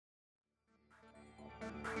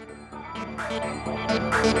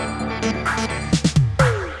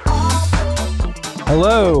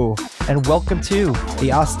Hello, and welcome to the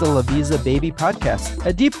Hasta La Visa Baby podcast,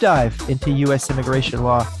 a deep dive into U.S. immigration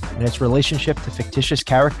law and its relationship to fictitious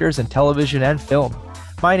characters in television and film.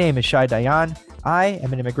 My name is Shai Dayan. I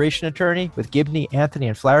am an immigration attorney with Gibney, Anthony,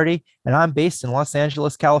 and Flaherty, and I'm based in Los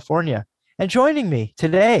Angeles, California. And joining me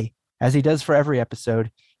today, as he does for every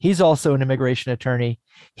episode, he's also an immigration attorney.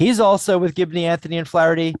 He's also with Gibney, Anthony, and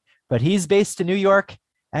Flaherty, but he's based in New York,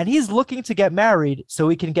 and he's looking to get married so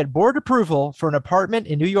he can get board approval for an apartment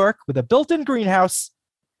in New York with a built-in greenhouse.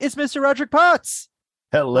 It's Mr. Roderick Potts.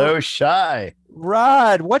 Hello, Shai.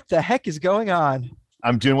 Rod, what the heck is going on?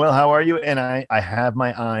 I'm doing well. How are you? And I have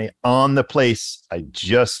my eye on the place. I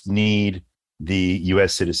just need the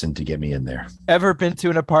U.S. citizen to get me in there. Ever been to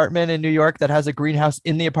an apartment in New York that has a greenhouse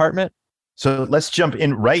in the apartment? So let's jump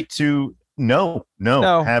in right to no,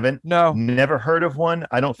 haven't. No. Never heard of one.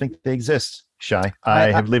 I don't think they exist, Shai.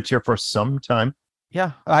 I have lived here for some time.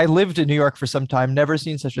 Yeah, I lived in New York for some time, never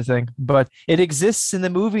seen such a thing, but it exists in the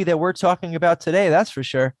movie that we're talking about today, that's for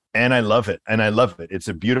sure. And I love it. It's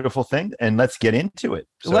a beautiful thing. And let's get into it.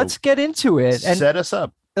 So let's get into it. And set us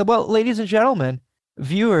up. Well, ladies and gentlemen,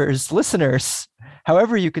 viewers, listeners,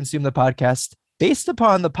 however you consume the podcast, based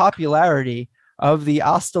upon the popularity of the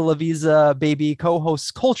Hasta La Visa Baby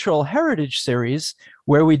co-host Cultural Heritage series,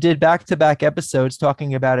 where we did back-to-back episodes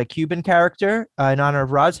talking about a Cuban character in honor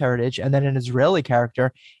of Rod's heritage and then an Israeli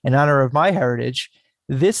character in honor of my heritage.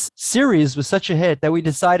 This series was such a hit that we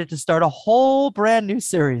decided to start a whole brand new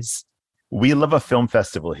series. We love a film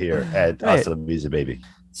festival here at Hasta La Visa Baby.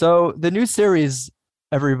 So the new series,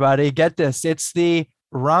 everybody, get this. It's the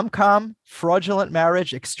Rom-Com Fraudulent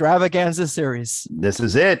Marriage Extravaganza series. This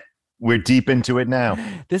is it. We're deep into it now.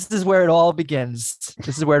 This is where it all begins.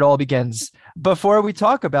 Before we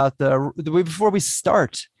talk about before we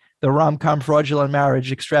start the Rom-Com Fraudulent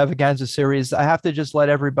Marriage Extravaganza series, I have to just let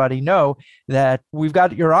everybody know that we've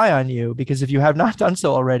got your eye on you, because if you have not done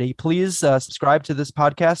so already, please subscribe to this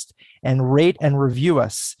podcast and rate and review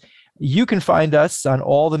us. You can find us on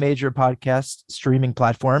all the major podcast streaming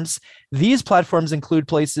platforms. These platforms include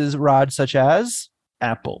places, Rod, such as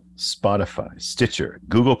Apple, Spotify, Stitcher,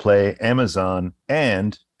 Google Play, Amazon,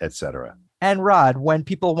 and etc. And Rod, when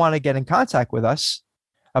people want to get in contact with us,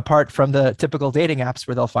 apart from the typical dating apps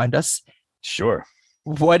where they'll find us, sure.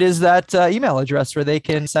 What is that email address where they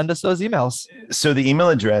can send us those emails? So the email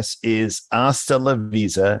address is Hasta La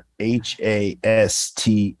Visa, HASTALAVISA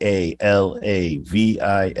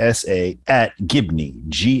 @Gibney,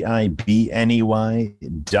 GIBNEY.com.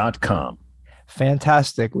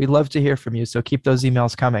 Fantastic. We'd love to hear from you, so keep those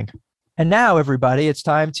emails coming. And now, everybody, it's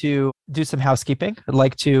time to do some housekeeping. I'd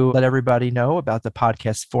like to let everybody know about the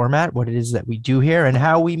podcast format, what it is that we do here, and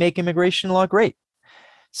how we make immigration law great.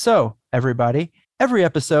 So, everybody, every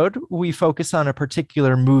episode, we focus on a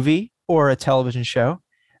particular movie or a television show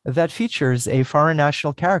that features a foreign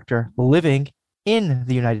national character living in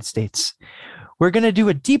the United States. We're going to do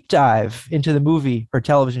a deep dive into the movie or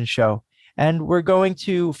television show, and we're going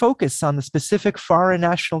to focus on the specific foreign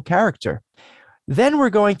national character. Then we're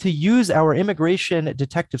going to use our immigration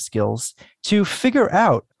detective skills to figure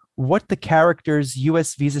out what the character's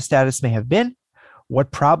U.S. visa status may have been,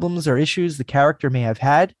 what problems or issues the character may have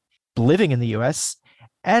had living in the U.S.,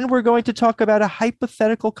 and we're going to talk about a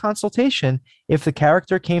hypothetical consultation if the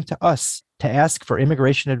character came to us to ask for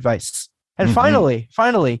immigration advice. And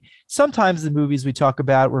finally, sometimes the movies we talk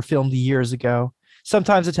about were filmed years ago.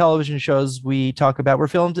 Sometimes the television shows we talk about were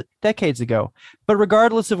filmed decades ago. But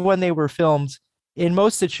regardless of when they were filmed, in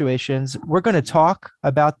most situations, we're going to talk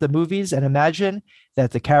about the movies and imagine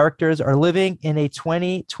that the characters are living in a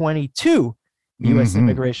 2022 U.S.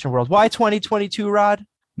 immigration world. Why 2022, Rod?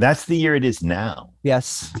 That's the year it is now.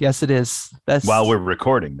 Yes, it is. That's while we're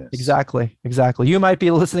recording this. Exactly. You might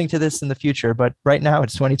be listening to this in the future, but right now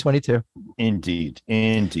it's 2022. Indeed.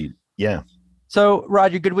 Yeah. So,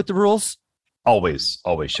 Rod, you're good with the rules? Always,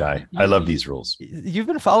 Shai. I love these rules. You've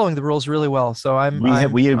been following the rules really well, so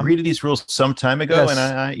we agreed to these rules some time ago, yes.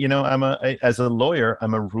 And as a lawyer,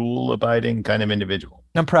 I'm a rule-abiding kind of individual.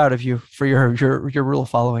 I'm proud of you for your rule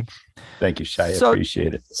following. Thank you, Shai. I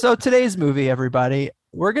appreciate it. So today's movie, everybody,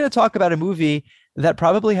 we're going to talk about a movie that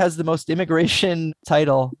probably has the most immigration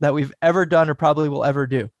title that we've ever done or probably will ever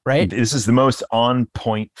do, right? This is the most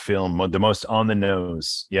on-point film, the most on the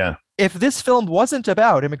nose. Yeah. If this film wasn't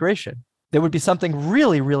about immigration, there would be something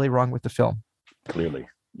really, really wrong with the film. Clearly.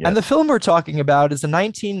 Yes. And the film we're talking about is a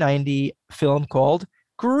 1990 film called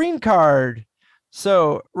Green Card.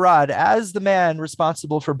 So, Rod, as the man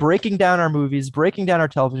responsible for breaking down our movies, breaking down our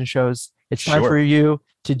television shows, it's time for you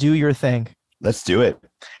to do your thing. Let's do it.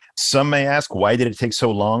 Some may ask, why did it take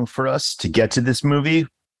so long for us to get to this movie?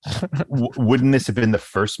 Wouldn't this have been the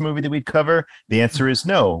first movie that we'd cover? The answer is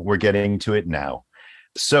no. We're getting to it now.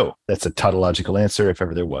 So that's a tautological answer if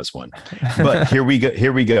ever there was one. But here we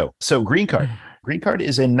go. So Green Card. Green Card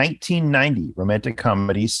is a 1990 romantic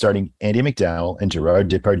comedy starring Andie MacDowell and Gerard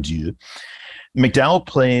Depardieu. MacDowell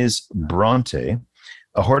plays Bronte,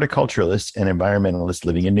 a horticulturalist and environmentalist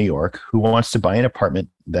living in New York who wants to buy an apartment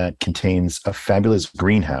that contains a fabulous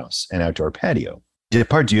greenhouse and outdoor patio.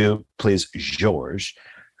 Depardieu plays Georges,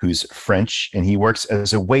 who's French, and he works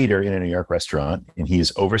as a waiter in a New York restaurant, and he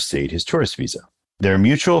has overstayed his tourist visa. Their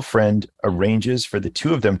mutual friend arranges for the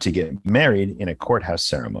two of them to get married in a courthouse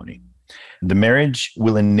ceremony. The marriage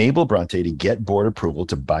will enable Bronte to get board approval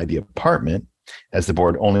to buy the apartment, as the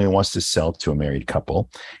board only wants to sell to a married couple.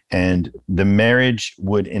 And the marriage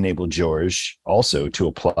would enable Georges also to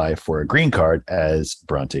apply for a green card as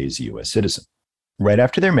Bronte's U.S. citizen. Right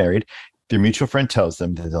after they're married, their mutual friend tells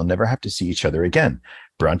them that they'll never have to see each other again.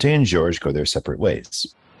 Bronte and Georges go their separate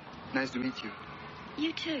ways. Nice to meet you.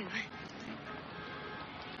 You too.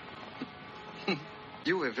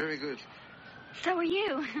 You were very good. So are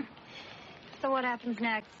you. So what happens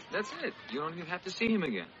next? That's it. You don't even have to see him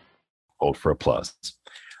again. Hold for applause.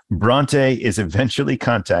 Bronte is eventually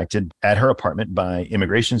contacted at her apartment by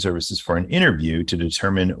immigration services for an interview to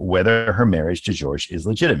determine whether her marriage to Georges is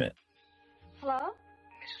legitimate. Hello?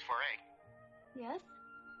 Mrs. Foray, Yes?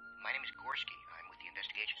 my name is Gorski. I'm with the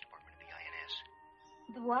investigations department of the INS.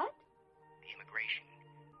 The what? The immigration.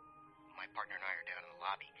 My partner and I are down in the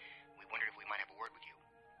lobby. We wondered if we might have a word with you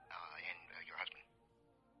and your husband.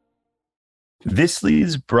 This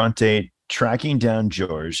leaves Bronte tracking down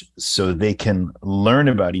Georges so they can learn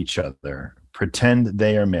about each other, pretend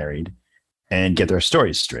they are married, and get their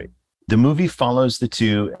stories straight. The movie follows the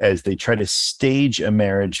two as they try to stage a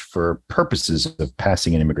marriage for purposes of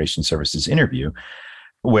passing an immigration services interview,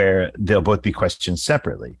 where they'll both be questioned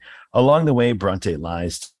separately. Along the way, Bronte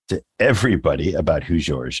lies to everybody about who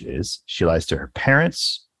Georges is. She lies to her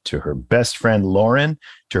parents, to her best friend Lauren,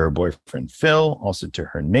 to her boyfriend Phil, also to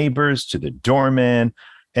her neighbors, to the doorman,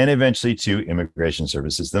 and eventually to immigration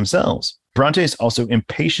services themselves. Bronte is also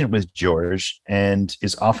impatient with Georges and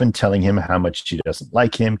is often telling him how much she doesn't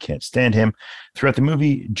like him, can't stand him. Throughout the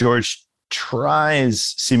movie, Georges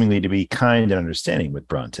tries seemingly to be kind and understanding with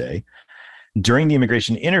Bronte. During the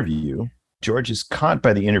immigration interview, Georges is caught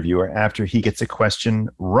by the interviewer after he gets a question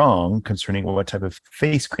wrong concerning what type of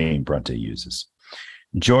face cream Bronte uses.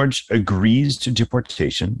 Georges agrees to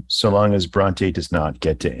deportation so long as Bronte does not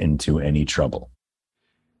get into any trouble.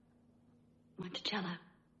 Monticello.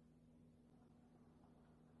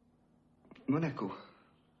 Monaco.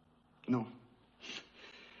 No.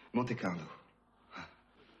 Monte Carlo.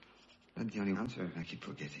 That's the only answer I keep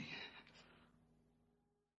forgetting.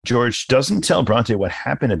 Georges doesn't tell Bronte what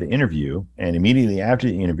happened at the interview, and immediately after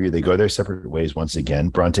the interview, they go their separate ways once again,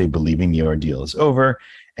 Bronte believing the ordeal is over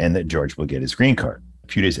and that Georges will get his green card.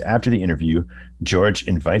 A few days after the interview, Georges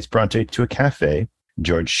invites Bronte to a cafe.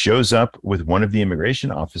 Georges shows up with one of the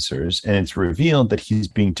immigration officers, and it's revealed that he's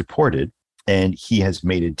being deported, and he has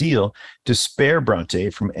made a deal to spare Bronte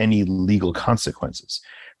from any legal consequences.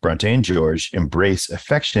 Bronte and Georges embrace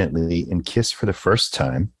affectionately and kiss for the first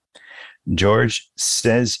time. Georges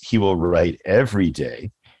says he will write every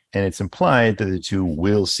day, and it's implied that the two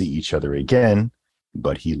will see each other again,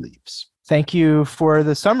 but he leaves. Thank you for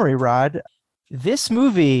the summary, Rod. This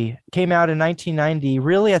movie came out in 1990,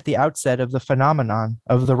 really at the outset of the phenomenon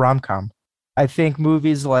of the rom-com. I think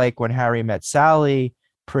movies like When Harry Met Sally,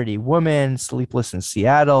 Pretty Woman, Sleepless in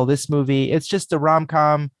Seattle, this movie, it's just the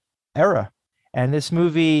rom-com era. And this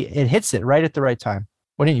movie, it hits it right at the right time.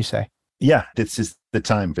 What didn't you say? Yeah, this is the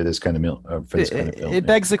time for this kind of film. It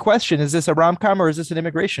begs the question, is this a rom-com or is this an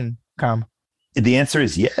immigration com? The answer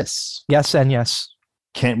is yes. Yes and yes.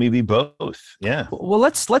 Can't we be both? Yeah. Well,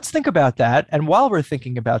 let's think about that. And while we're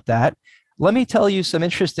thinking about that, let me tell you some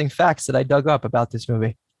interesting facts that I dug up about this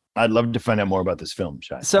movie. I'd love to find out more about this film,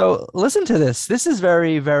 Shai. So listen to this. This is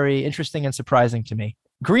very, very interesting and surprising to me.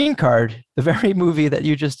 Green Card, the very movie that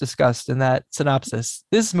you just discussed in that synopsis,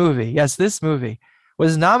 this movie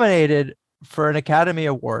was nominated for an Academy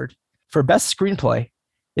Award for Best Screenplay.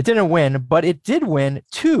 It didn't win, but it did win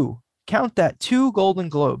two Golden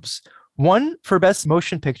Globes. One for Best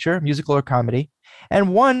Motion Picture, Musical or Comedy,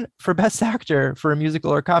 and one for Best Actor for a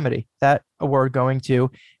Musical or Comedy. That award going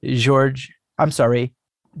to Depardieu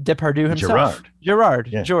himself. Gerard.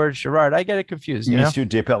 Yeah. George Gerard. I get it confused. Monsieur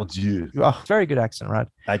Depardieu. Oh, very good accent, Rod.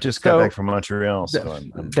 I just got back from Montreal. So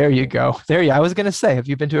there you go. I was going to say, have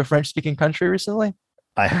you been to a French-speaking country recently?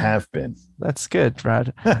 I have been. That's good,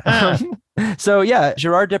 Rod. So yeah,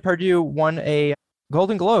 Gerard Depardieu won a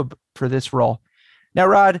Golden Globe for this role. Now,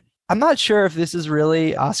 Rod, I'm not sure if this is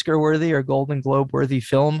really Oscar worthy or Golden Globe worthy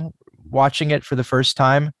film watching it for the first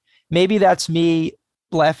time. Maybe that's me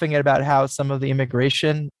laughing about how some of the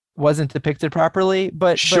immigration wasn't depicted properly,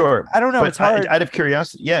 but Sure. I don't know. But It's hard. out of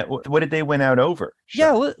curiosity, yeah, what did they win out over?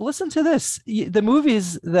 Yeah, listen to this. The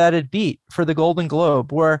movies that it beat for the Golden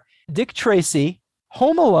Globe were Dick Tracy,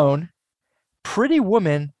 Home Alone, Pretty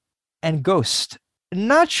Woman, and Ghost.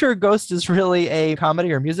 Not sure Ghost is really a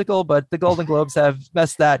comedy or musical, but the Golden Globes have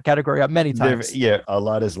messed that category up many times. Yeah, a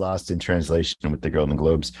lot is lost in translation with the Golden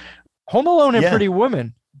Globes. Home Alone and Yeah. Pretty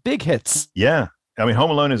Woman, big hits. Yeah. I mean,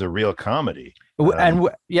 Home Alone is a real comedy.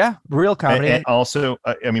 Yeah, real comedy. And also,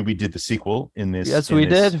 I mean, we did the sequel in this. Yes, in we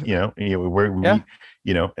this, did.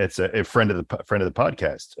 It's a friend of the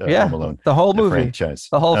podcast. Yeah, Home Alone, the whole the movie, franchise.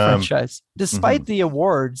 the whole franchise. Despite mhm. the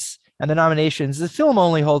awards and the nominations, the film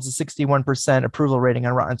only holds a 61% approval rating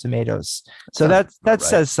on Rotten Tomatoes. So that right.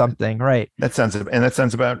 says something, right? That sounds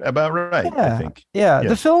about right. Yeah. I think. Yeah. Yeah.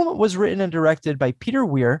 The film was written and directed by Peter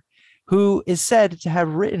Weir, who is said to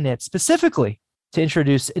have written it specifically to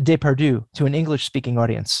introduce Depardieu to an English-speaking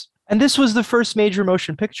audience. And this was the first major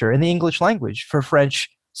motion picture in the English language for French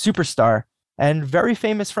superstar and very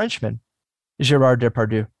famous Frenchman, Gerard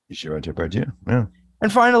Depardieu. Gerard Depardieu. Yeah.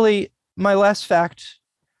 And finally, my last fact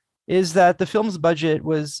is that the film's budget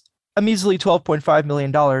was a measly $12.5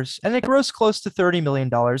 million, and it grossed close to $30 million.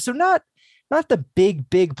 So not the big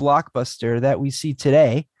blockbuster that we see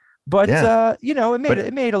today, but Yeah.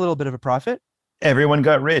 it made a little bit of a profit. Everyone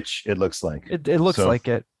got rich. It looks like. It looks like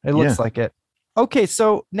it. It looks like it. Okay,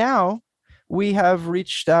 so now we have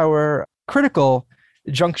reached our critical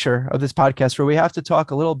juncture of this podcast where we have to talk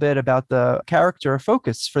a little bit about the character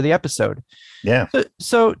focus for the episode. Yeah.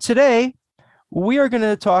 So today we are going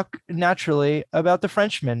to talk naturally about the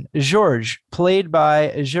Frenchman, Georges, played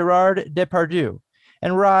by Gerard Depardieu.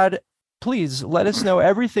 And Rod, please let us know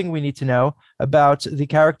everything we need to know about the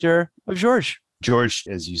character of Georges. George,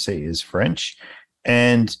 as you say, is French,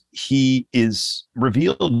 and he is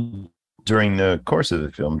revealed during the course of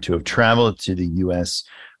the film to have traveled to the U.S.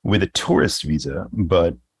 with a tourist visa,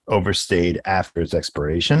 but overstayed after its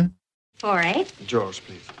expiration. All right. George,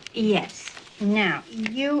 please. Yes. Now,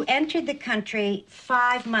 you entered the country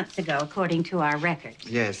 5 months ago, according to our records.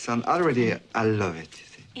 Yes, and already I love it.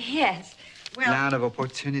 Yes. Well, Land of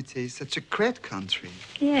opportunity, such a great country.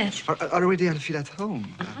 yes. Already I feel at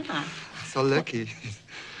home. Ah. So lucky.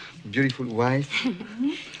 Beautiful wife,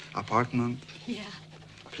 apartment, Yeah.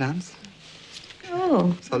 plans.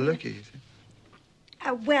 Oh. So lucky.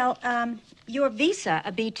 Your visa,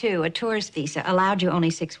 a B2, a tourist visa, allowed you only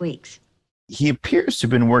 6 weeks. He appears to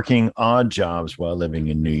have been working odd jobs while living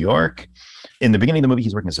in New York. In the beginning of the movie,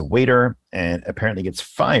 he's working as a waiter and apparently gets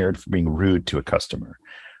fired for being rude to a customer.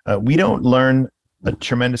 We don't learn a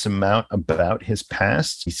tremendous amount about his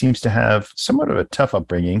past. He seems to have somewhat of a tough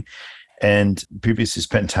upbringing and previously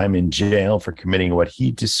spent time in jail for committing what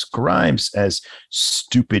he describes as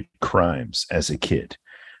stupid crimes as a kid.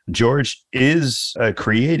 George is a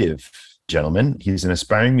creative gentleman. He's an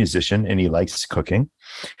aspiring musician and he likes cooking.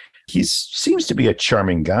 He seems to be a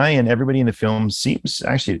charming guy, and everybody in the film seems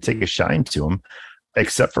actually to take a shine to him,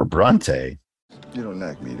 except for Bronte. You don't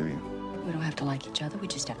like me, do you? We don't have to like each other. We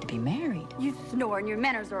just have to be married. You snore and your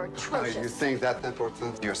manners are atrocious. You think that's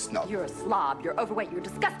important? You're a snob. You're a slob. You're overweight. You're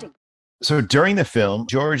disgusting. So during the film,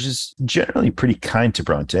 George is generally pretty kind to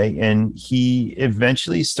Bronte, and he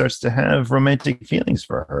eventually starts to have romantic feelings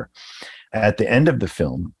for her. At the end of the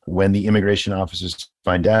film, when the immigration officers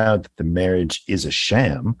find out that the marriage is a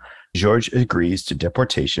sham, George agrees to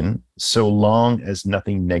deportation so long as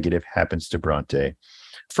nothing negative happens to Bronte,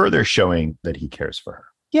 further showing that he cares for her.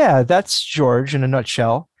 Yeah, that's George in a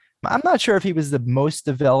nutshell. I'm not sure if he was the most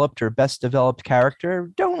developed or best developed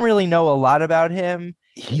character. Don't really know a lot about him.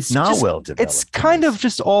 He's not just- well developed. It's kind of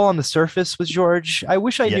just all on the surface with George. I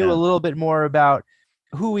wish I knew Yeah. a little bit more about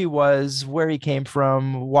who he was, where he came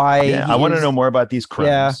from, why. Yeah, I want to know more about these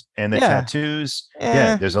crimes and the Yeah. tattoos. Eh.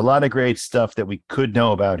 Yeah, there's a lot of great stuff that we could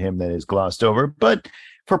know about him that is glossed over. But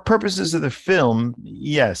for purposes of the film,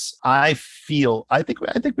 yes, I think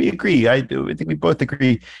we agree. I think we both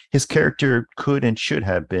agree his character could and should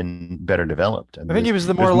have been better developed. I think he was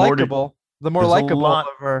the more there's more to- likable, there's a lot-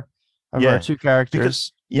 of Yeah, our two characters.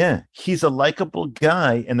 because- Yeah, he's a likable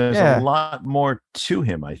guy, and there's Yeah. a lot more to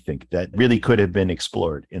him, I think, that really could have been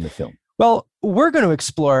explored in the film. Well, we're going to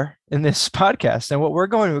explore in this podcast, and what we're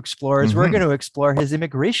going to explore is we're Mhm. going to explore his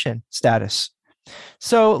immigration status.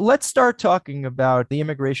 So let's start talking about the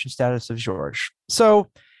immigration status of George. So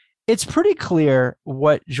it's pretty clear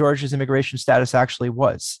what George's immigration status actually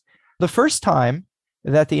was. The first time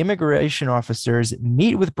that the immigration officers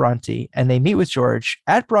meet with Bronte and they meet with George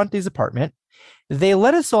at Bronte's apartment, they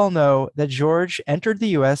let us all know that George entered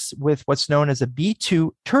the US with what's known as a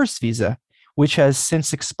B2 tourist visa, which has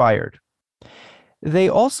since expired. They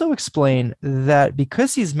also explain that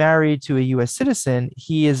because he's married to a US citizen,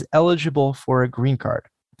 he is eligible for a green card.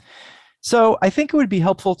 So I think it would be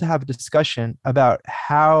helpful to have a discussion about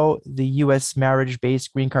how the US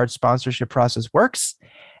marriage-based green card sponsorship process works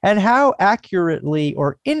and how accurately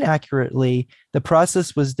or inaccurately the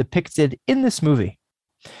process was depicted in this movie.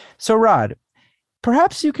 So Rod,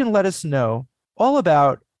 perhaps you can let us know all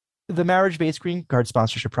about the marriage-based green card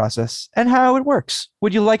sponsorship process and how it works.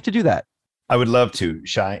 Would you like to do that? I would love to,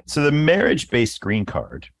 Shai. So the marriage-based green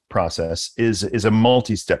card process is a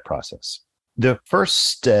multi-step process. The first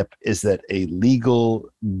step is that a legal,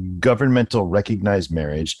 governmental recognized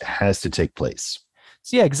marriage has to take place.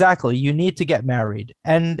 So yeah, exactly. You need to get married.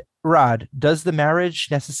 And Rod, does the marriage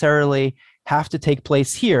necessarily have to take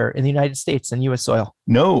place here in the United States and US soil?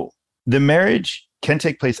 No, the marriage can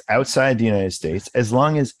take place outside the United States as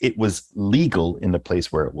long as it was legal in the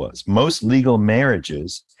place where it was. Most legal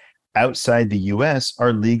marriages outside the US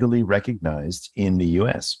are legally recognized in the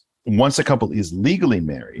US. Once a couple is legally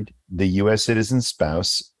married, the US citizen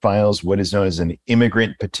spouse files what is known as an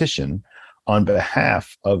immigrant petition on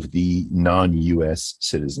behalf of the non-US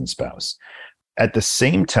citizen spouse. At the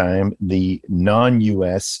same time, the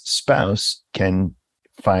non-US spouse can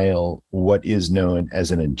file what is known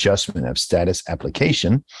as an adjustment of status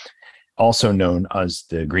application, also known as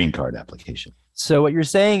the green card application. So what you're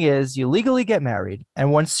saying is you legally get married,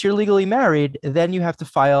 and once you're legally married, then you have to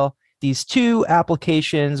file these two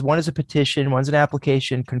applications. One is a petition, one's an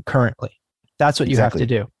application concurrently. That's what you have to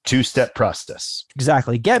do. Two-step process.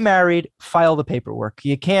 Exactly. Get married, file the paperwork.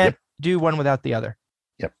 You can't do one without the other.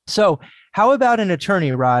 Yep. So how about an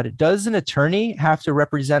attorney, Rod? Does an attorney have to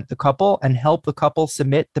represent the couple and help the couple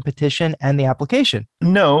submit the petition and the application?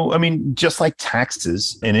 No, I mean, just like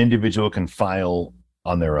taxes, an individual can file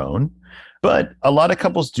on their own. But a lot of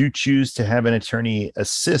couples do choose to have an attorney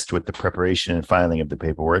assist with the preparation and filing of the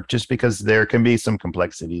paperwork, just because there can be some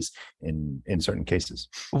complexities in certain cases.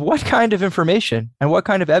 What kind of information and what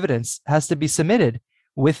kind of evidence has to be submitted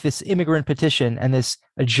with this immigrant petition and this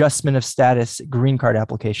adjustment of status green card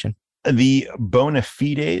application? The bona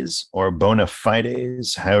fides or bona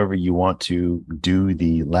fides, however you want to do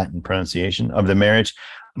the Latin pronunciation of the marriage,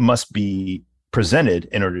 must be presented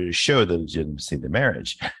in order to show the legitimacy of the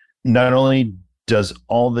marriage. Not only does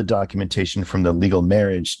all the documentation from the legal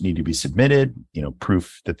marriage need to be submitted,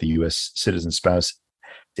 proof that the U.S. citizen spouse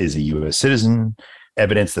is a U.S. citizen,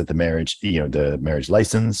 evidence that the marriage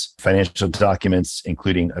license, financial documents,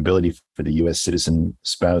 including ability for the U.S. citizen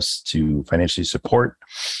spouse to financially support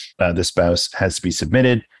the spouse has to be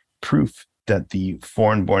submitted, proof that the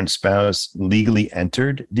foreign-born spouse legally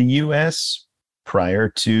entered the U.S. prior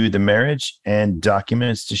to the marriage, and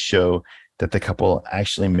documents to show that the couple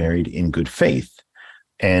actually married in good faith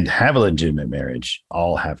and have a legitimate marriage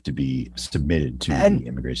all have to be submitted to the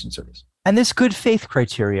Immigration Service. And this good faith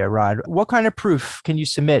criteria, Rod, what kind of proof can you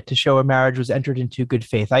submit to show a marriage was entered into good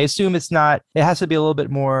faith? I assume it has to be a little bit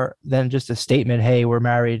more than just a statement, hey, we're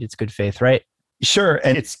married, it's good faith, right? Sure.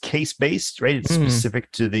 And it's case-based, right? It's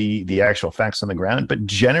specific to the actual facts on the ground. But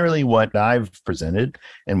generally what I've presented,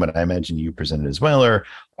 and what I imagine you presented as well,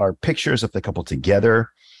 are pictures of the couple together,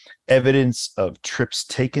 evidence of trips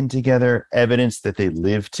taken together, evidence that they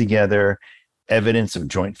live together, evidence of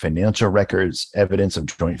joint financial records, evidence of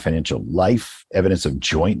joint financial life, evidence of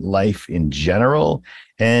joint life in general,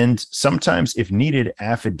 and sometimes, if needed,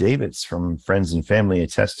 affidavits from friends and family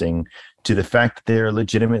attesting to the fact that they're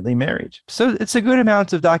legitimately married. So it's a good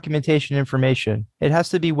amount of documentation information. It has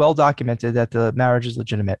to be well documented that the marriage is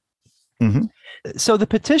legitimate. Mm-hmm. So the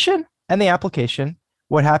petition and the application,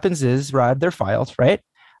 what happens is, Rod, they're filed, right?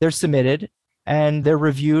 They're submitted and they're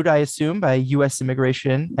reviewed, I assume, by U.S.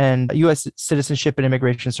 Immigration and U.S. Citizenship and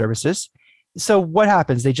Immigration Services. So what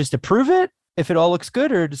happens? They just approve it if it all looks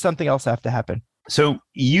good, or does something else have to happen? So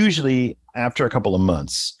usually after a couple of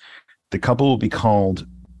months, the couple will be called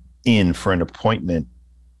in for an appointment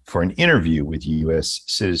for an interview with U.S.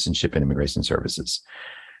 Citizenship and Immigration Services.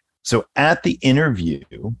 So at the interview,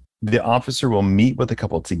 the officer will meet with the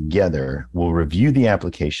couple together, will review the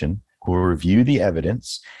application, will review the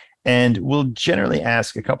evidence, and will generally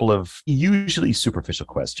ask a couple of usually superficial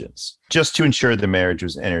questions just to ensure the marriage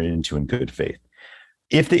was entered into in good faith.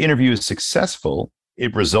 If the interview is successful,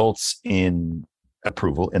 it results in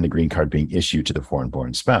approval and the green card being issued to the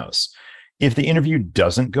foreign-born spouse. If the interview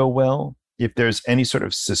doesn't go well, if there's any sort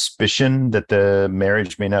of suspicion that the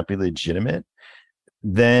marriage may not be legitimate,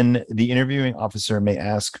 then the interviewing officer may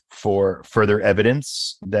ask for further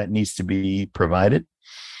evidence that needs to be provided.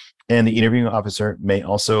 And the interviewing officer may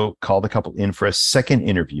also call the couple in for a second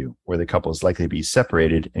interview where the couple is likely to be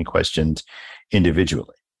separated and questioned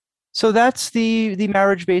individually. So that's the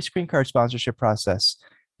marriage-based green card sponsorship process.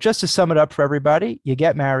 Just to sum it up for everybody, you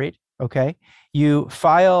get married, okay? You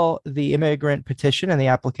file the immigrant petition and the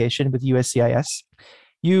application with USCIS.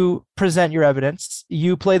 You present your evidence.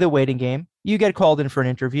 You play the waiting game. You get called in for an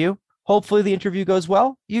interview. Hopefully the interview goes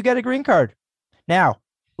well. You get a green card. Now,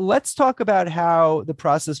 let's talk about how the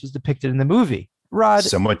process was depicted in the movie. Rod.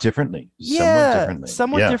 Somewhat differently.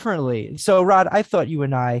 Somewhat differently. So, Rod, I thought you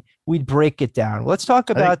and we'd break it down. Let's talk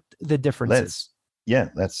about the differences.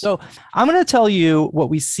 So I'm going to tell you what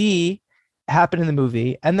we see happen in the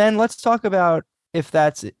movie, and then let's talk about if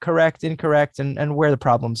that's correct, incorrect, and where the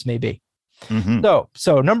problems may be. Mm-hmm.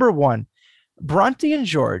 So number one, Bronte and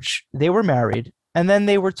George, they were married, and then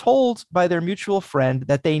they were told by their mutual friend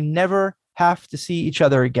that they never have to see each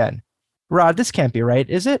other again. Rod, this can't be right,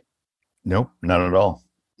 is it? Nope, not at all.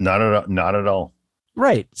 Not at all.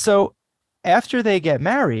 Right. So after they get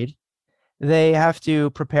married, they have to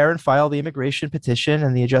prepare and file the immigration petition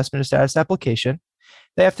and the adjustment of status application.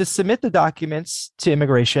 They have to submit the documents to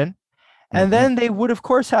immigration. And then they would, of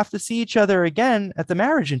course, have to see each other again at the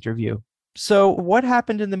marriage interview. So what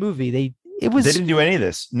happened in the movie? They didn't do any of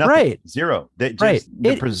this. Nothing. Right. Zero.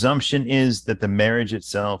 The presumption is that the marriage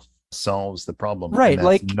itself solves the problem. Right.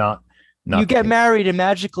 Like not you get married and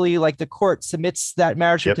magically, like, the court submits that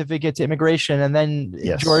marriage certificate to immigration, and then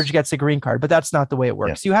George gets a green card. But that's not the way it works.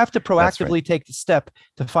 Yes. You have to proactively take the step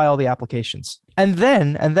to file the applications. And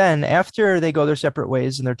then after they go their separate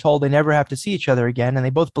ways and they're told they never have to see each other again, and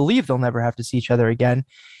they both believe they'll never have to see each other again,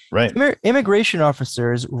 right? Immigration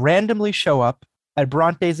officers randomly show up at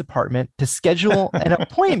Bronte's apartment to schedule an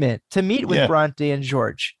appointment to meet with Bronte and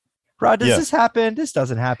George. Rod, does this happen? This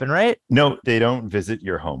doesn't happen, right? No, they don't visit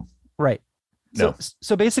your home. Right. No.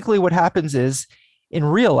 So basically what happens is, in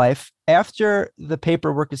real life, after the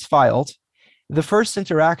paperwork is filed, the first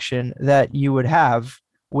interaction that you would have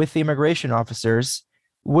with the immigration officers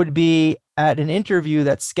would be at an interview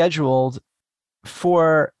that's scheduled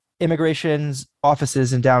for immigration's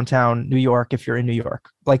offices in downtown New York, if you're in New York.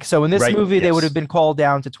 Like, so in this movie, they would have been called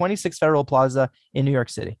down to 26 Federal Plaza in New York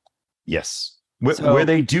City. Yes. Where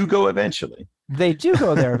they do go eventually. They do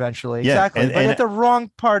go there eventually. Exactly. But at the wrong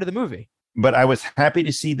part of the movie. But I was happy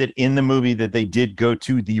to see that in the movie that they did go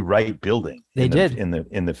to the right building. They did in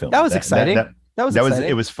the film. That was exciting.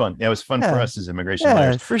 It was fun. It was fun for us as immigration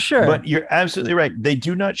lawyers. For sure. But you're absolutely right. They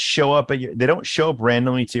do not show up they don't show up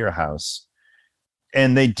randomly to your house,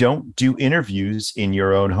 and they don't do interviews in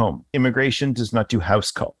your own home. Immigration does not do house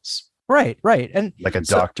calls. Right. And like a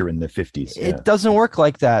doctor in the 50s. It doesn't work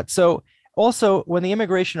like that. So also, when the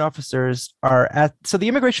immigration officers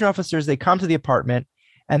they come to the apartment,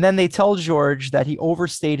 and then they tell George that he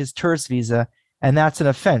overstayed his tourist visa, and that's an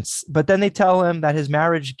offense. But then they tell him that his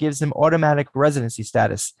marriage gives him automatic residency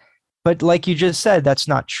status. But like you just said, that's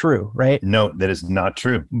not true, right? No, that is not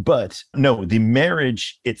true. But no, the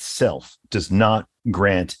marriage itself does not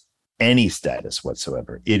grant any status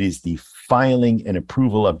whatsoever. It is the filing and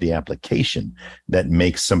approval of the application that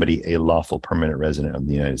makes somebody a lawful permanent resident of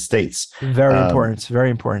the United States. Very important. Very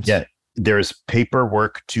important. Yeah. There's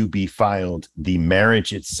paperwork to be filed. The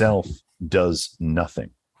marriage itself does nothing.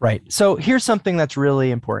 Right. So here's something that's really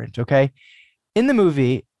important. Okay. In the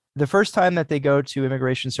movie, the first time that they go to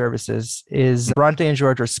immigration services is Bronte and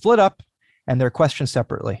George are split up and they're questioned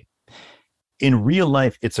separately. In real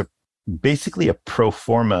life, it's basically a pro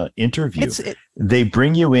forma interview. They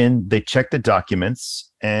bring you in, they check the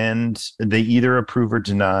documents, and they either approve or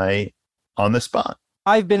deny on the spot.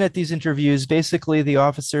 I've been at these interviews. Basically, the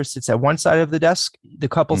officer sits at one side of the desk, the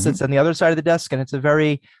couple sits on the other side of the desk, and it's a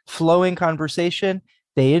very flowing conversation.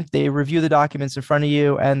 They review the documents in front of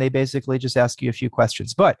you, and they basically just ask you a few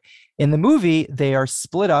questions. But in the movie, they are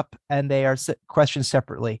split up and they are questioned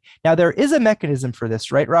separately. Now, there is a mechanism for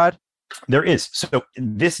this, right, Rod? There is. So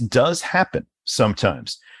this does happen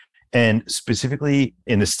sometimes. And specifically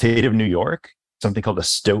in the state of New York, something called a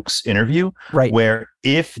Stokes interview, right? Where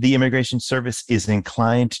if the immigration service is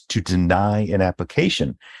inclined to deny an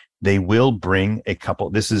application, they will bring a couple.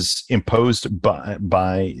 This is imposed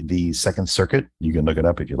by the Second Circuit. You can look it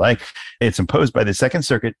up if you like. It's imposed by the Second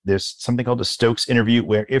Circuit. There's something called a Stokes interview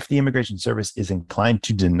where if the immigration service is inclined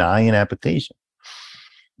to deny an application,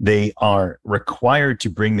 they are required to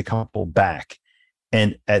bring the couple back.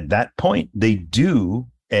 And at that point, they do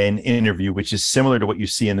an interview, which is similar to what you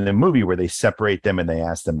see in the movie where they separate them and they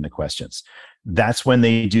ask them the questions. That's when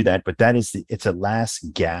they do that. But it's a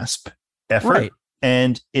last gasp effort. Right.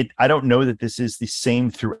 And I don't know that this is the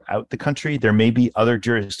same throughout the country. There may be other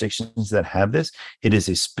jurisdictions that have this. It is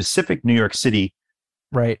a specific New York City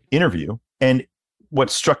interview. And what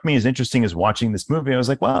struck me as interesting is watching this movie. I was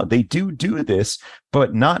like, wow, they do this,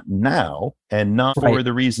 but not now and not for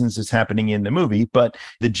the reasons it's happening in the movie. But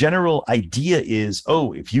the general idea is,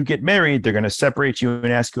 if you get married, they're going to separate you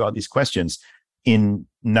and ask you all these questions. In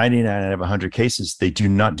 99 out of 100 cases, they do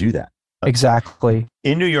not do that. Exactly.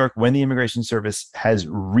 In New York, when the Immigration Service has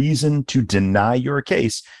reason to deny your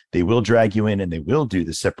case, they will drag you in and they will do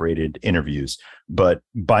the separated interviews. But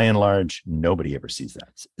by and large, nobody ever sees that.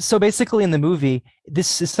 So basically in the movie,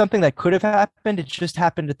 this is something that could have happened. It just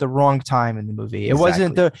happened at the wrong time in the movie. It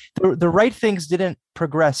wasn't the right things didn't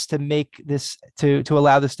progress to make this, to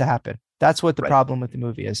allow this to happen. That's what the problem with the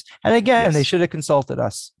movie is. And again, they should have consulted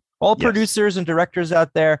us. All producers and directors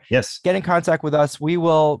out there, get in contact with us. We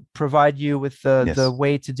will provide you with the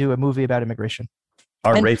way to do a movie about immigration.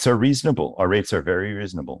 Our rates are reasonable. Our rates are very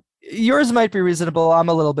reasonable. Yours might be reasonable. I'm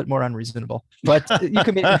a little bit more unreasonable, but you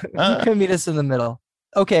can meet us in the middle.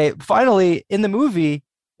 Okay, finally, in the movie,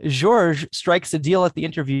 George strikes a deal at the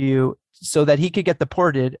interview so that he could get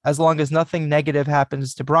deported as long as nothing negative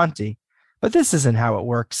happens to Bronte. But this isn't how it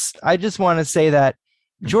works. I just want to say that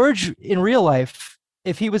George, in real life,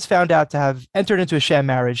 if he was found out to have entered into a sham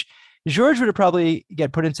marriage, George would have probably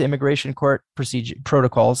get put into immigration court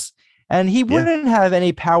protocols, and he wouldn't have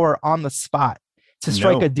any power on the spot to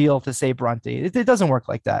strike a deal to save Bronte. It doesn't work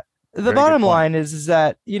like that. The bottom line is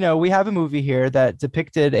that, we have a movie here that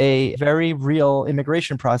depicted a very real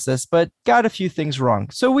immigration process, but got a few things wrong.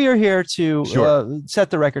 So we are here to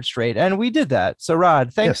set the record straight. And we did that. So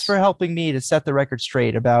Rod, thanks for helping me to set the record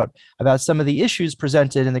straight about some of the issues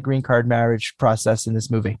presented in the green card marriage process in this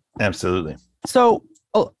movie. Absolutely. So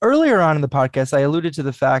earlier on in the podcast, I alluded to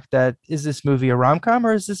the fact that, is this movie a rom-com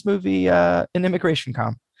or is this movie an immigration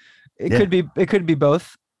com? It could be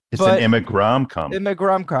both. It's an immigrom-com.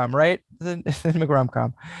 Immigrom-com, right? It's an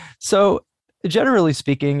immigrom-com. So generally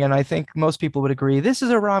speaking, and I think most people would agree, this is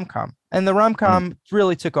a rom-com. And the rom-com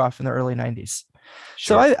really took off in the early 90s.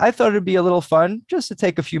 Sure. So I thought it'd be a little fun just to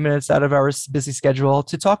take a few minutes out of our busy schedule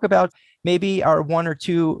to talk about maybe our one or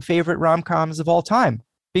two favorite rom-coms of all time.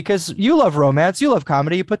 Because you love romance, you love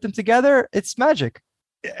comedy, you put them together, it's magic.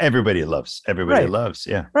 Everybody loves,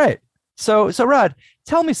 yeah. Right. So Rod,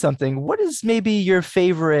 tell me something. What is maybe your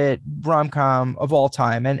favorite rom-com of all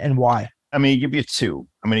time and why? I'm going to give you two.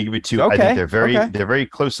 Okay. I think they're very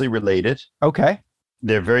closely related. Okay.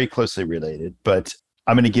 They're very closely related, but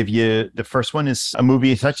I'm going to give you, the first one is a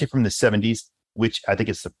movie. It's actually from the 70s, which I think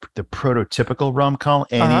is the prototypical rom-com,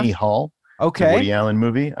 Annie Hall. Okay. Woody Allen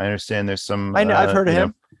movie. I understand there's some. I know. I've heard of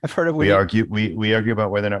him. I've heard of Woody. We argue about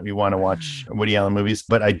whether or not we want to watch Woody Allen movies,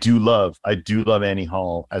 but I do love Annie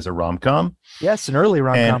Hall as a rom-com. Yes, an early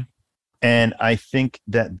rom-com. And I think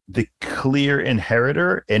that the clear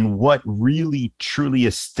inheritor and what really truly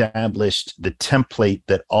established the template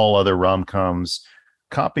that all other rom-coms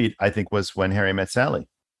copied, I think, was When Harry Met Sally.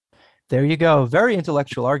 There you go. Very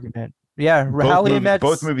intellectual argument. Yeah,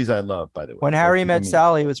 both movies I love, by the way. When Harry Met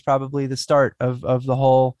Sally was probably the start of the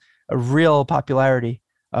whole real popularity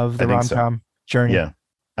of the rom-com journey. Yeah,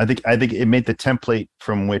 I think it made the template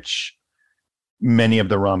from which many of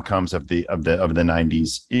the rom-coms of the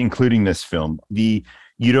 90s, including this film, you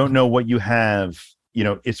don't know what you have.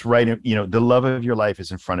 It's right. The love of your life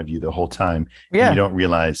is in front of you the whole time. Yeah, and you don't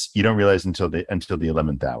realize until the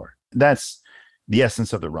 11th hour. That's the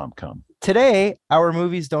essence of the rom-com. Today, our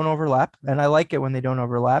movies don't overlap, and I like it when they don't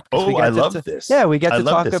overlap. Oh, I love this. Yeah, we get to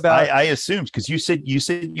talk about. I assumed, because you said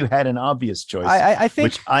you had an obvious choice. I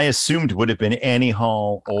think, which I assumed would have been Annie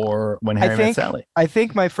Hall or When Harry Met Sally. I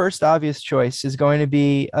think my first obvious choice is going to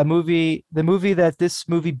be the movie that this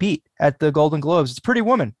movie beat at the Golden Globes. It's Pretty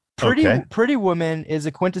Woman. Pretty Woman is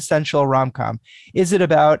a quintessential rom-com. Is it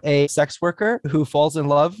about a sex worker who falls in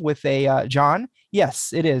love with a John?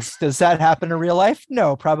 Yes, it is. Does that happen in real life?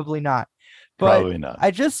 No, probably not. But probably not.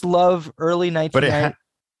 I just love early 1990s. But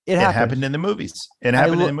it happened in the movies.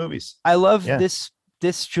 I love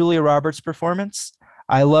this Julia Roberts performance.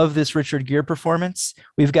 I love this Richard Gere performance.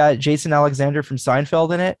 We've got Jason Alexander from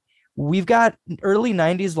Seinfeld in it. We've got early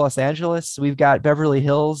 90s Los Angeles. We've got Beverly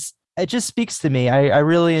Hills. It just speaks to me. I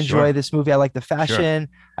really enjoy this movie. I like the fashion.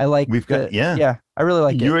 I like I really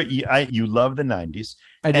like it. You love the 90s.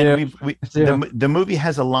 I do. The movie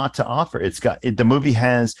has a lot to offer. The movie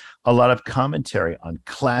has a lot of commentary on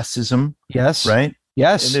classism. Yes. Right.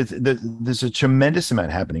 Yes. And there's a tremendous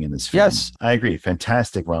amount happening in this film. Yes. I agree.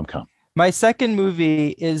 Fantastic rom-com. My second movie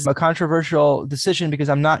is a controversial decision because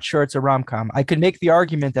I'm not sure it's a rom-com. I could make the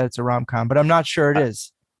argument that it's a rom-com, but I'm not sure it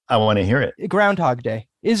is. I want to hear it. Groundhog Day.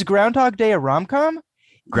 Is Groundhog Day a rom-com?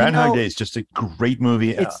 Groundhog Day is just a great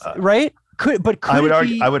movie. It's right. I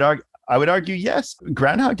would argue yes.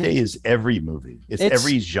 Groundhog Day is every movie. It's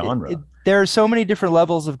every genre. There are so many different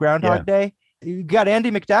levels of Groundhog Day. You got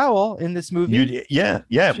Andy McDowell in this movie.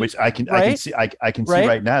 Which I can see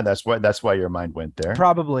right now. That's why your mind went there.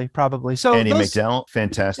 Probably. So Andy McDowell,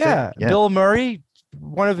 fantastic. Yeah. Bill Murray,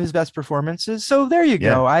 one of his best performances. So there you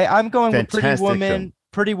go. I'm going with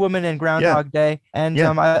Pretty Woman and Groundhog Day. And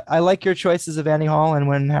I like your choices of Annie Hall and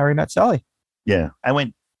When Harry Met Sally. Yeah. I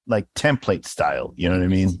went like template style. You know what I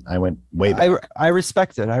mean? I went way back. I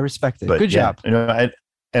respect it. But good job. You know,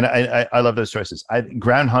 I love those choices.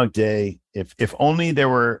 Groundhog Day. If only there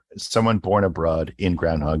were someone born abroad in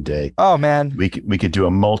Groundhog Day. Oh man, we could do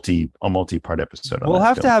a multi-part episode. We'll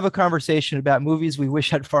have to have a conversation about movies we wish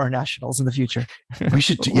had foreign nationals in the future. We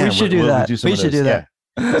should. We should do that. We should do that.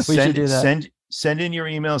 We should do that. Send in your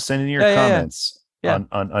emails. Send in your comments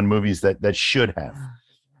on movies that should have.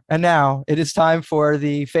 And now it is time for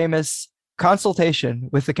the famous consultation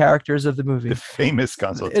with the characters of the movie. The famous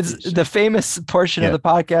consultation. It's the famous portion of the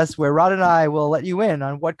podcast where Rod and I will let you in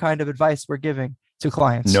on what kind of advice we're giving to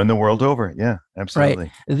clients. Known the world over. Yeah, absolutely.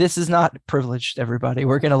 Right. This is not privileged, everybody.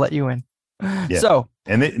 We're going to let you in. Yeah. So,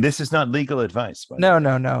 and this is not legal advice. No.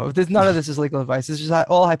 None of this is legal advice. It's just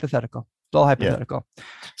all hypothetical. It's all hypothetical. Yeah.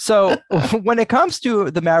 So when it comes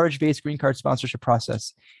to the marriage-based green card sponsorship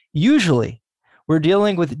process, usually we're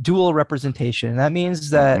dealing with dual representation. That means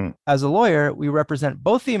that as a lawyer, we represent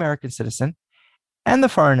both the American citizen and the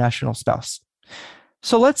foreign national spouse.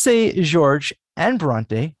 So let's say George and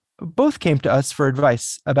Bronte both came to us for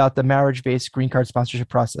advice about the marriage-based green card sponsorship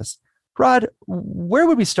process. Rod, where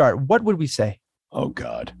would we start? What would we say? Oh,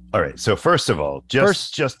 God. All right. So first of all,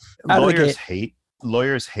 just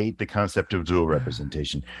lawyers hate the concept of dual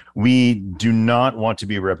representation. We do not want to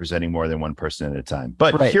be representing more than one person at a time.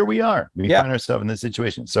 But here we are. We find ourselves in this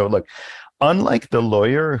situation. So look, unlike the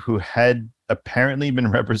lawyer who had apparently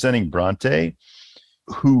been representing Bronte,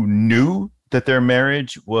 who knew that their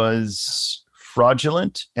marriage was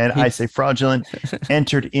fraudulent, and I say fraudulent,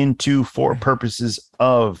 entered into for purposes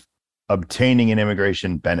of obtaining an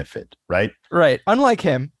immigration benefit, right? Right. Unlike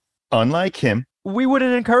him, we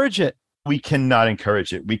wouldn't encourage it. We cannot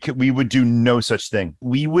encourage it. We would do no such thing.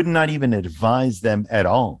 We would not even advise them at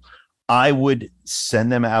all. I would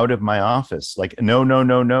send them out of my office. Like,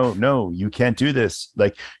 no, you can't do this.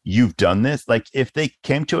 Like, you've done this. Like, if they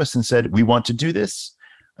came to us and said, we want to do this,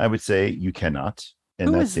 I would say, you cannot.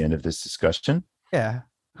 And that's the end of this discussion. Yeah.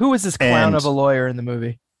 Who is this clown of a lawyer in the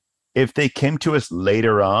movie? If they came to us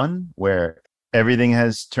later on where everything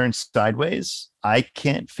has turned sideways, I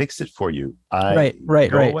can't fix it for you. Go away.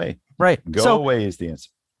 Right. Go away is the answer.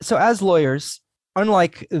 So as lawyers,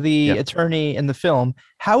 unlike the attorney in the film,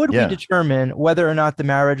 how would we determine whether or not the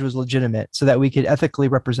marriage was legitimate so that we could ethically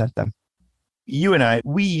represent them? You and I,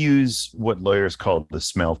 we use what lawyers call the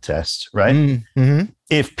smell test, right? Mm-hmm.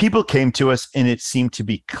 If people came to us and it seemed to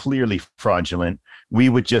be clearly fraudulent, we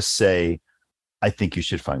would just say, I think you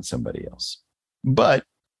should find somebody else. But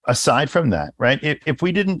aside from that, right, if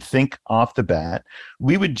we didn't think off the bat,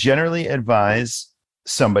 we would generally advise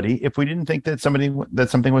somebody, if we didn't think that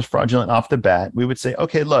something was fraudulent off the bat, we would say,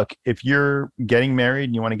 okay, look, if you're getting married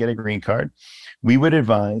and you want to get a green card, we would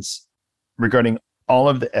advise regarding all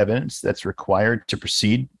of the evidence that's required to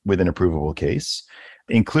proceed with an approvable case,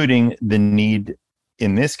 including the need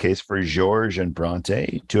in this case for George and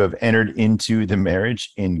Bronte to have entered into the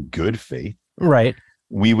marriage in good faith. Right.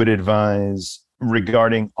 We would advise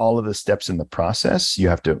regarding all of the steps in the process. You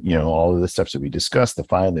have to, all of the steps that we discussed,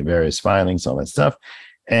 the various filings, all that stuff.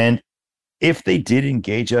 And if they did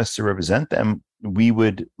engage us to represent them, we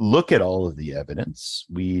would look at all of the evidence.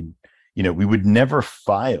 We would never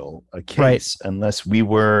file a case unless we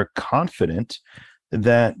were confident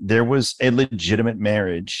that there was a legitimate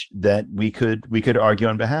marriage that we could argue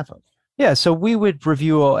on behalf of. Yeah, so we would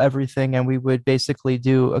review everything and we would basically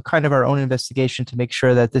do a kind of our own investigation to make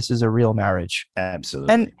sure that this is a real marriage.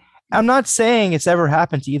 Absolutely. And I'm not saying it's ever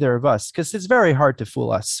happened to either of us because it's very hard to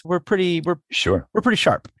fool us. We're pretty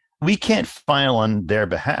sharp. We can't file on their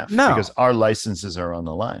behalf because our licenses are on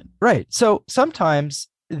the line. Right. So sometimes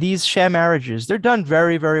these sham marriages, they're done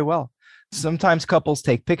very, very well. Sometimes couples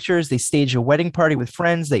take pictures, they stage a wedding party with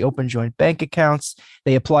friends, they open joint bank accounts,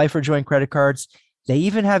 they apply for joint credit cards. They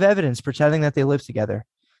even have evidence pretending that they live together.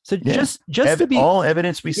 So just to be all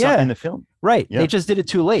evidence we saw in the film. Right. Yeah. They just did it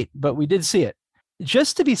too late, but we did see it.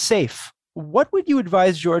 Just to be safe, what would you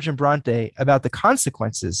advise George and Bronte about the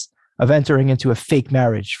consequences of entering into a fake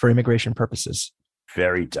marriage for immigration purposes?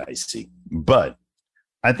 Very dicey. But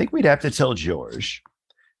I think we'd have to tell George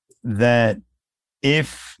that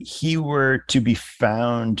if he were to be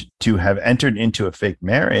found to have entered into a fake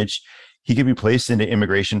marriage, he could be placed into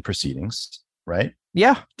immigration proceedings, right?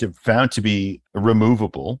 Yeah. Found to be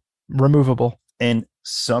removable and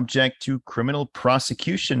subject to criminal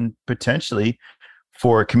prosecution, potentially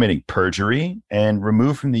for committing perjury, and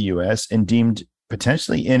removed from the U.S. and deemed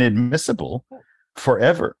potentially inadmissible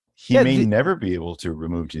forever. He may never be able to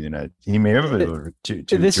remove to the United. He may never be able to return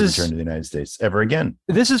to the United States ever again.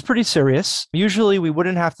 This is pretty serious. Usually, we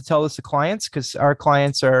wouldn't have to tell this to clients because our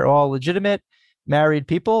clients are all legitimate, married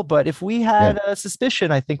people. But if we had a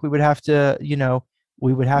suspicion, I think we would have to,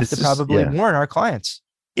 probably warn our clients.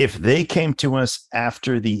 If they came to us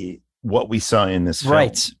after what we saw in this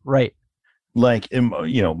film, right. Like,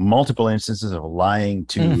 multiple instances of lying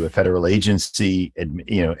to a federal agency,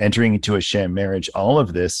 entering into a sham marriage, all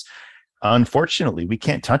of this, unfortunately, we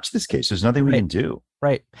can't touch this case. There's nothing we can do.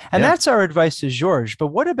 Right. And that's our advice to George. But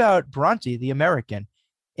what about Bronte, the American?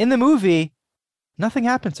 In the movie, nothing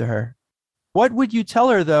happened to her. What would you tell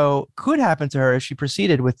her, though, could happen to her if she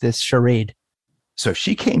proceeded with this charade? So if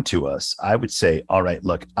she came to us, I would say, all right,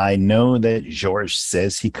 look, I know that George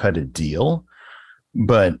says he cut a deal,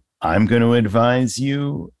 but I'm going to advise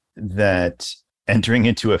you that entering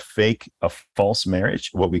into a false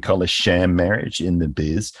marriage, what we call a sham marriage in the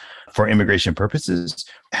biz, for immigration purposes,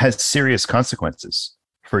 has serious consequences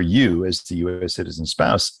for you as the U.S. citizen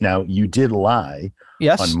spouse. Now, you did lie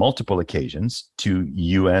on multiple occasions to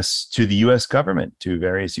the U.S. government, to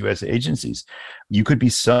various U.S. agencies. You could be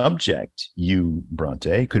subject,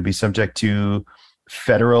 Bronte, could be subject to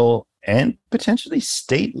federal and potentially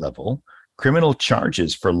state level criminal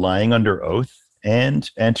charges for lying under oath and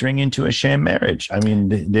entering into a sham marriage. I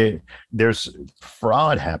mean, there's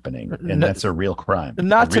fraud happening, and that's a real crime.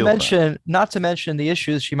 Not to mention the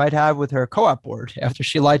issues she might have with her co-op board after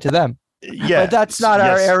she lied to them. Yeah, but that's not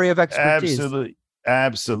our area of expertise.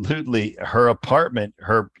 Absolutely. Her apartment,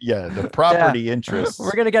 the property interests.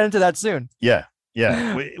 We're going to get into that soon. Yeah.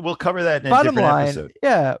 We'll cover that in a different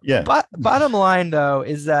episode. Bottom line, though,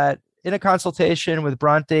 is that in a consultation with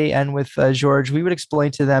Bronte and with George, we would explain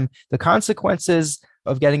to them the consequences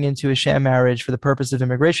of getting into a sham marriage for the purpose of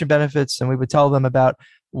immigration benefits. And we would tell them about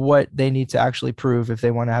what they need to actually prove if they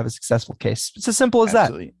want to have a successful case. It's as simple as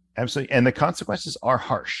that. Absolutely. And the consequences are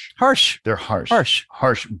harsh. They're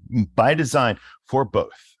harsh by design for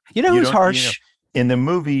both. You know who's harsh? In the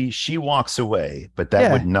movie, she walks away, but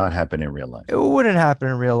that would not happen in real life. It wouldn't happen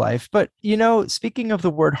in real life. But, speaking of the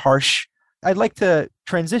word harsh, I'd like to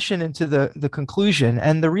transition into the conclusion.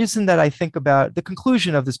 And the reason that I think about the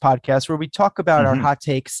conclusion of this podcast, where we talk about our hot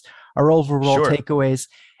takes, our overall takeaways.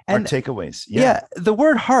 And our takeaways. The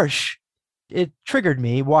word harsh, it triggered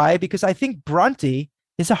me. Why? Because I think Bronte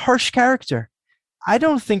is a harsh character. I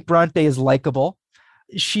don't think Bronte is likable.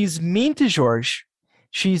 She's mean to George.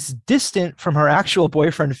 She's distant from her actual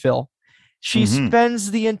boyfriend, Phil. She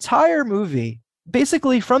spends the entire movie,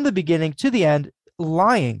 basically from the beginning to the end,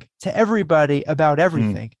 lying to everybody about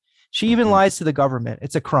everything. She even lies to the government.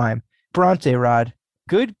 It's a crime. Bronte, Rod,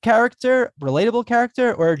 good character, relatable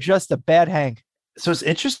character, or just a bad hang? So it's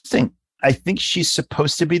interesting. I think she's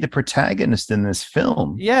supposed to be the protagonist in this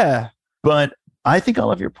film. Yeah. But I think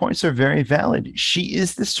all of your points are very valid. She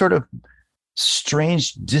is this sort of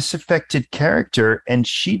strange, disaffected character, and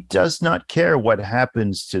she does not care what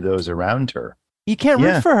happens to those around her. You can't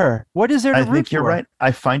root for her. What is there to root for? I think you're right.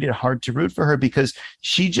 I find it hard to root for her because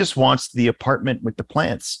she just wants the apartment with the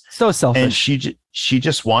plants. So selfish. And she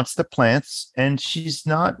just wants the plants, and she's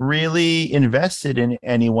not really invested in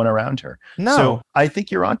anyone around her. No. So I think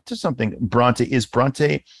you're onto something. Is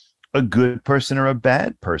Bronte a good person or a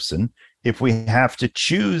bad person? If we have to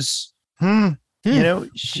choose,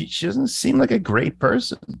 she doesn't seem like a great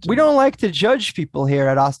person. We don't like to judge people here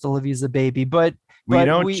at Hasta La Visa, baby, but we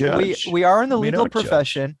don't judge. We are in the legal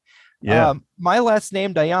profession. Yeah. My last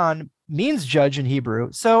name, Dayan, means judge in Hebrew.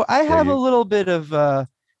 So I have a little bit of...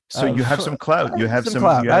 so you have some clout. You have some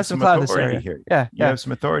authority here. Yeah. You have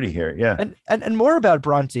some authority here. Yeah. And more about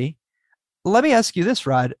Bronte. Let me ask you this,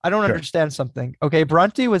 Rod. I don't understand something. Okay.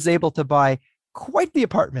 Bronte was able to buy quite the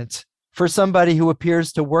apartment for somebody who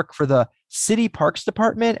appears to work for the city parks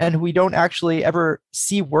department and who we don't actually ever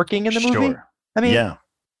see working in the movie. I mean,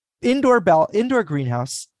 indoor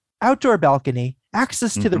greenhouse, outdoor balcony,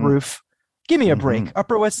 access to the roof. Give me a break.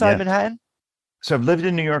 Upper West Side, Manhattan. So I've lived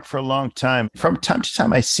in New York for a long time. From time to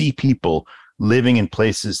time, I see people living in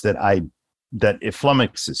places that I that it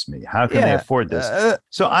flummoxes me. How can they afford this?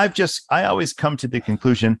 So I always come to the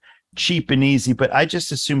conclusion, cheap and easy, but I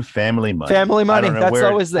just assume family money. Family money. That's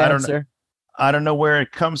always the answer. I don't know where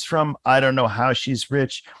it comes from. I don't know how she's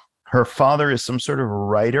rich. Her father is some sort of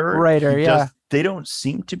writer. They don't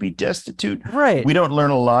seem to be destitute. Right. We don't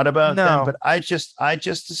learn a lot about them, but I just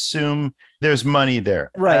assume there's money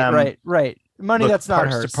there. Right. Money look, that's not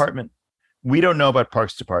Parks hers. Department. We don't know about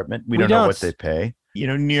Parks Department. We don't know what they pay. You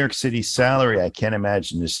know, New York City salary, I can't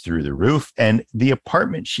imagine, is through the roof. And the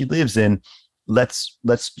apartment she lives in, let's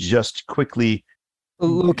just quickly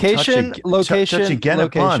location.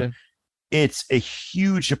 Upon. It's a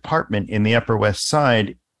huge apartment in the Upper West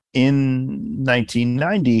Side in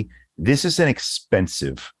 1990. This is an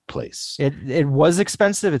expensive place. It was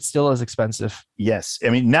expensive. It still is expensive. Yes. I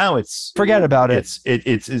mean, now it's forget about it.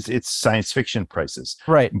 It's science fiction prices.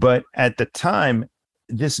 Right. But at the time,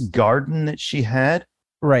 this garden that she had.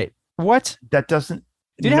 Right. What? That doesn't.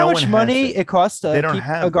 Do you know how much money it costs to keep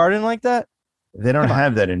a garden like that? They don't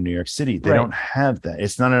have that in New York City. They don't have that.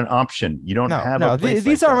 It's not an option. You don't have a place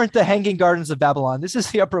these like aren't the Hanging Gardens of Babylon. This is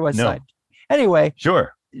the Upper West Side. Anyway.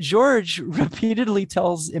 Sure. George repeatedly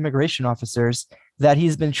tells immigration officers that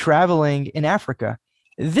he's been traveling in Africa.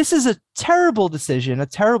 This is a terrible decision, a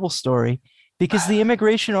terrible story, because the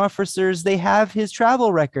immigration officers, they have his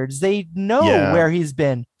travel records. They know where he's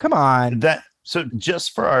been. Come on. So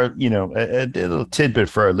just for our, a little tidbit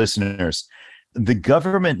for our listeners, the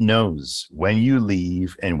government knows when you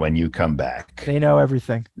leave and when you come back. They know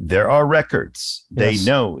everything. There are records. Yes. They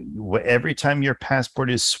know every time your passport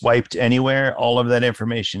is swiped anywhere, all of that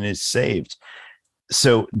information is saved.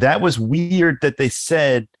 So that was weird that they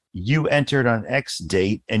said you entered on X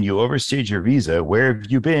date and you overstayed your visa. Where have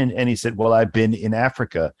you been? And he said, well, I've been in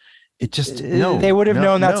Africa. It just, they would have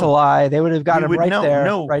known that's a lie. They would have got him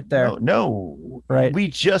right there. Right. We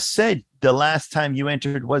just said the last time you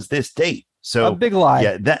entered was this date. So a big lie.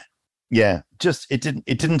 It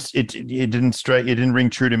didn't ring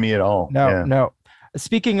true to me at all. No.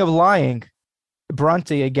 Speaking of lying,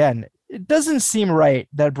 Bronte again. It doesn't seem right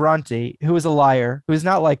that Bronte, who is a liar, who is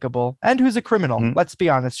not likable, and who's a criminal. Let's be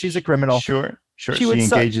honest, she's a criminal. Sure. She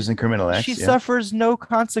engages in criminal acts. She suffers no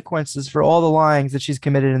consequences for all the lyings that she's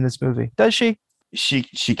committed in this movie, does she? She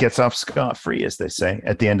gets off scot-free, as they say,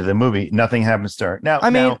 at the end of the movie. Nothing happens to her. Now,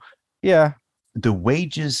 the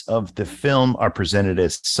wages of the film are presented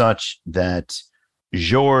as such that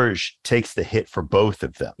George takes the hit for both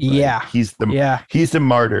of them. Right? Yeah. He's the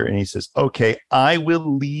martyr, and he says, okay, I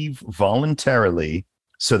will leave voluntarily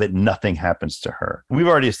so that nothing happens to her. We've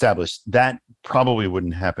already established that probably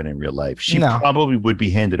wouldn't happen in real life. She probably would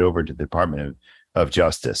be handed over to the Department of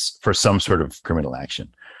Justice for some sort of criminal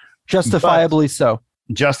action. Justifiably so.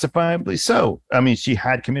 I mean, she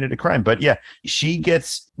had committed a crime, but she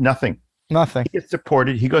gets nothing. Nothing. He gets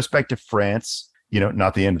deported. He goes back to France.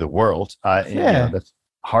 Not the end of the world. That's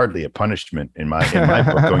hardly a punishment in my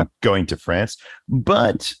book, going to France.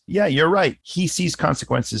 But you're right. He sees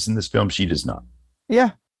consequences in this film. She does not.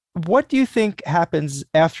 Yeah. What do you think happens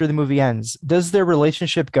after the movie ends? Does their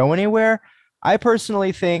relationship go anywhere? I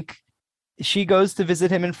personally think she goes to visit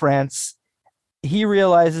him in France. He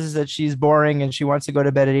realizes that she's boring and she wants to go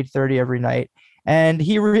to bed at 8:30 every night. And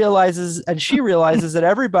she realizes that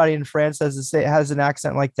everybody in France has an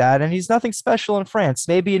accent like that. And he's nothing special in France.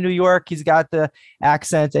 Maybe in New York, he's got the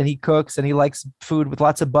accent and he cooks and he likes food with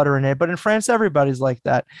lots of butter in it. But in France, everybody's like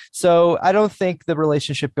that. So I don't think the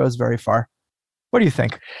relationship goes very far. What do you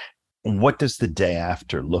think? What does the day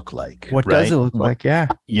after look like? What does it look like? Yeah.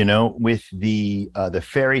 With the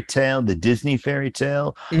fairy tale, the Disney fairy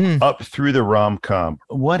tale, up through the rom-com.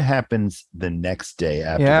 What happens the next day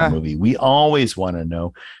after the movie? We always want to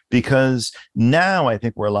know, because now I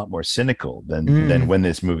think we're a lot more cynical than when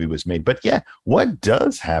this movie was made. But what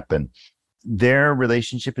does happen? Their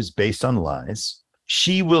relationship is based on lies.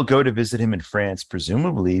 She will go to visit him in France,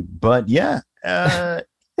 presumably, but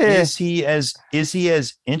is he as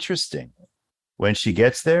interesting when she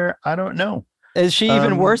gets there? I don't know. Is she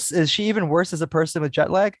even worse? Is she even worse as a person with jet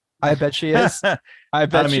lag? I bet she is. I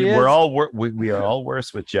mean, we are all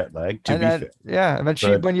worse with jet lag. To be fair, and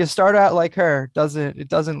then when you start out like her, it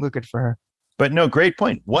doesn't look good for her. But no, great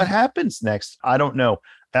point. What happens next? I don't know.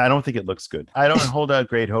 I don't think it looks good. I don't hold out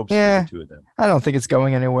great hopes for the two of them. I don't think it's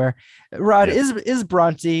going anywhere. Rod, is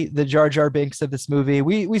Bronte the Jar Jar Binks of this movie?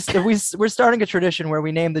 We're starting a tradition where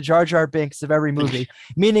we name the Jar Jar Binks of every movie,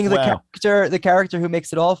 meaning the character who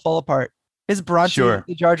makes it all fall apart. Is Bronte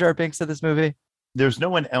the Jar Jar Binks of this movie? There's no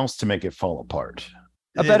one else to make it fall apart.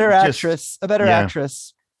 A better actress.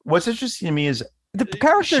 What's interesting to me is the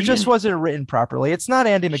character just wasn't written properly. It's not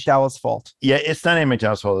Andy McDowell's fault. Yeah, it's not Andy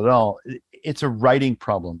McDowell's fault at all. it's a writing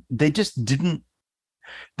problem. They didn't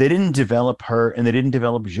develop her, and they didn't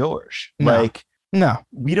develop Georges. No.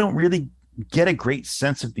 We don't really get a great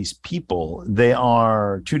sense of these people. They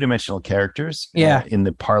are two-dimensional characters in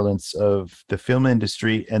the parlance of the film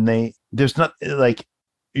industry. And there's not like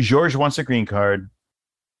Georges wants a green card.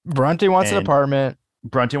 Bronte wants an apartment.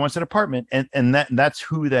 And that's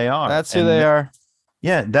who they are. That's who they are.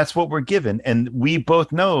 Yeah, that's what we're given. And we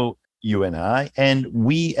both know, you and I, and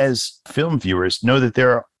we as film viewers know that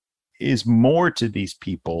there is more to these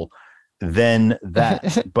people than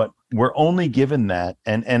that. But we're only given that.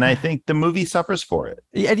 And I think the movie suffers for it.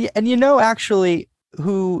 And you know, actually,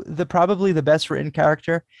 who probably the best written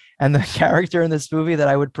character and the character in this movie that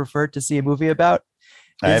I would prefer to see a movie about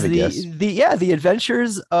I have a guess. The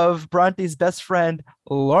adventures of Bronte's best friend,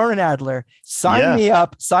 Lauren Adler. Sign me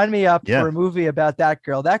up for a movie about that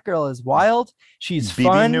girl. That girl is wild. She's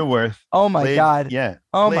fun. Bebe Neuwirth. Oh my God. Yeah.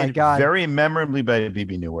 Oh my God. Very memorably by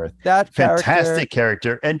Bebe Neuwirth. That fantastic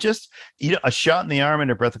character. And just, a shot in the arm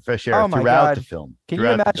and a breath of fresh air throughout the film. Can you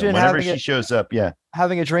imagine whenever she shows up? Yeah.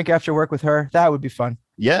 Having a drink after work with her? That would be fun.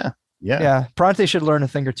 Yeah. Yeah. Bronte should learn a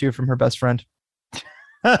thing or two from her best friend.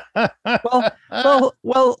 well,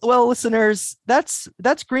 listeners, that's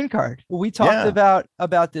Green Card. We talked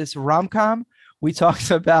about this rom-com. We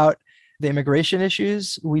talked about the immigration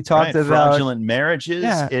issues. We talked about fraudulent marriages.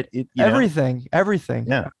 Everything.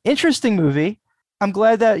 Yeah. Interesting movie. I'm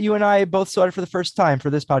glad that you and I both saw it for the first time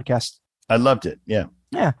for this podcast. I loved it. Yeah.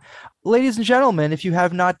 Yeah. Ladies and gentlemen, if you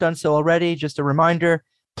have not done so already, just a reminder,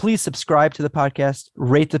 please subscribe to the podcast,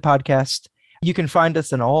 rate the podcast. You can find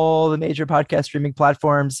us on all the major podcast streaming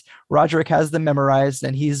platforms. Roderick has them memorized,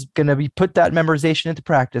 and he's going to put that memorization into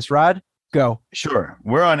practice. Rod, go. Sure.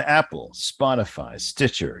 We're on Apple, Spotify,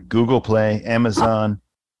 Stitcher, Google Play, Amazon,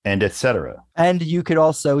 and etc. And you could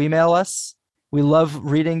also email us. We love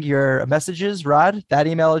reading your messages. Rod, that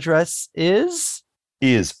email address is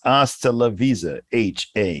Hasta La Visa,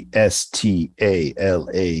 HASTALAVISA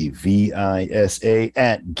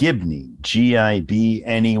at Gibney, GIBNEY.com.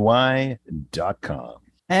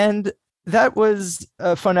 And that was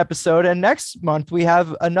a fun episode. And next month, we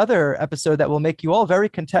have another episode that will make you all very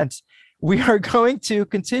content. We are going to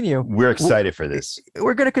continue. We're excited for this.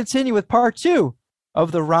 We're going to continue with part 2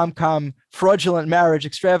 of the rom-com Fraudulent Marriage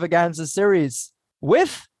Extravaganza series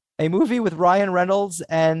with a movie with Ryan Reynolds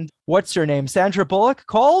and what's her name? Sandra Bullock,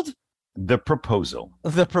 called The Proposal.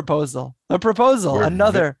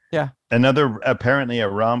 Another apparently a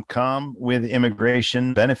rom-com with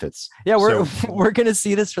immigration benefits. Yeah, we're going to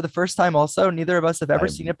see this for the first time also. Neither of us have ever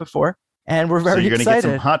seen it before. And we're very excited. Going to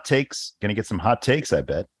get some hot takes. I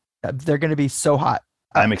bet. They're going to be so hot.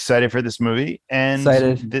 I'm excited for this movie. And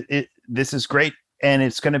this is great. And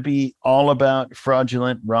it's going to be all about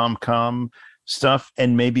fraudulent rom-com stuff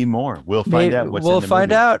and maybe more. We'll find out. We'll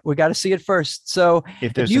find out. We got to see it first. So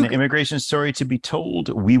if there's an immigration story to be told,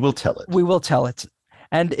 we will tell it.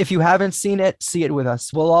 And if you haven't seen it, see it with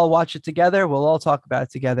us. We'll all watch it together. We'll all talk about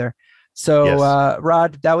it together. So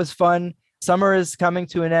Rod, that was fun. Summer is coming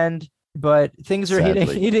to an end, but things are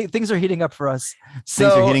heating up for us.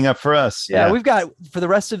 Yeah, we've got, for the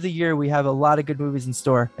rest of the year, we have a lot of good movies in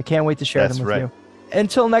store. I can't wait to share them with you.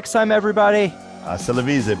 Until next time, everybody. Hasta la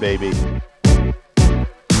visa, baby.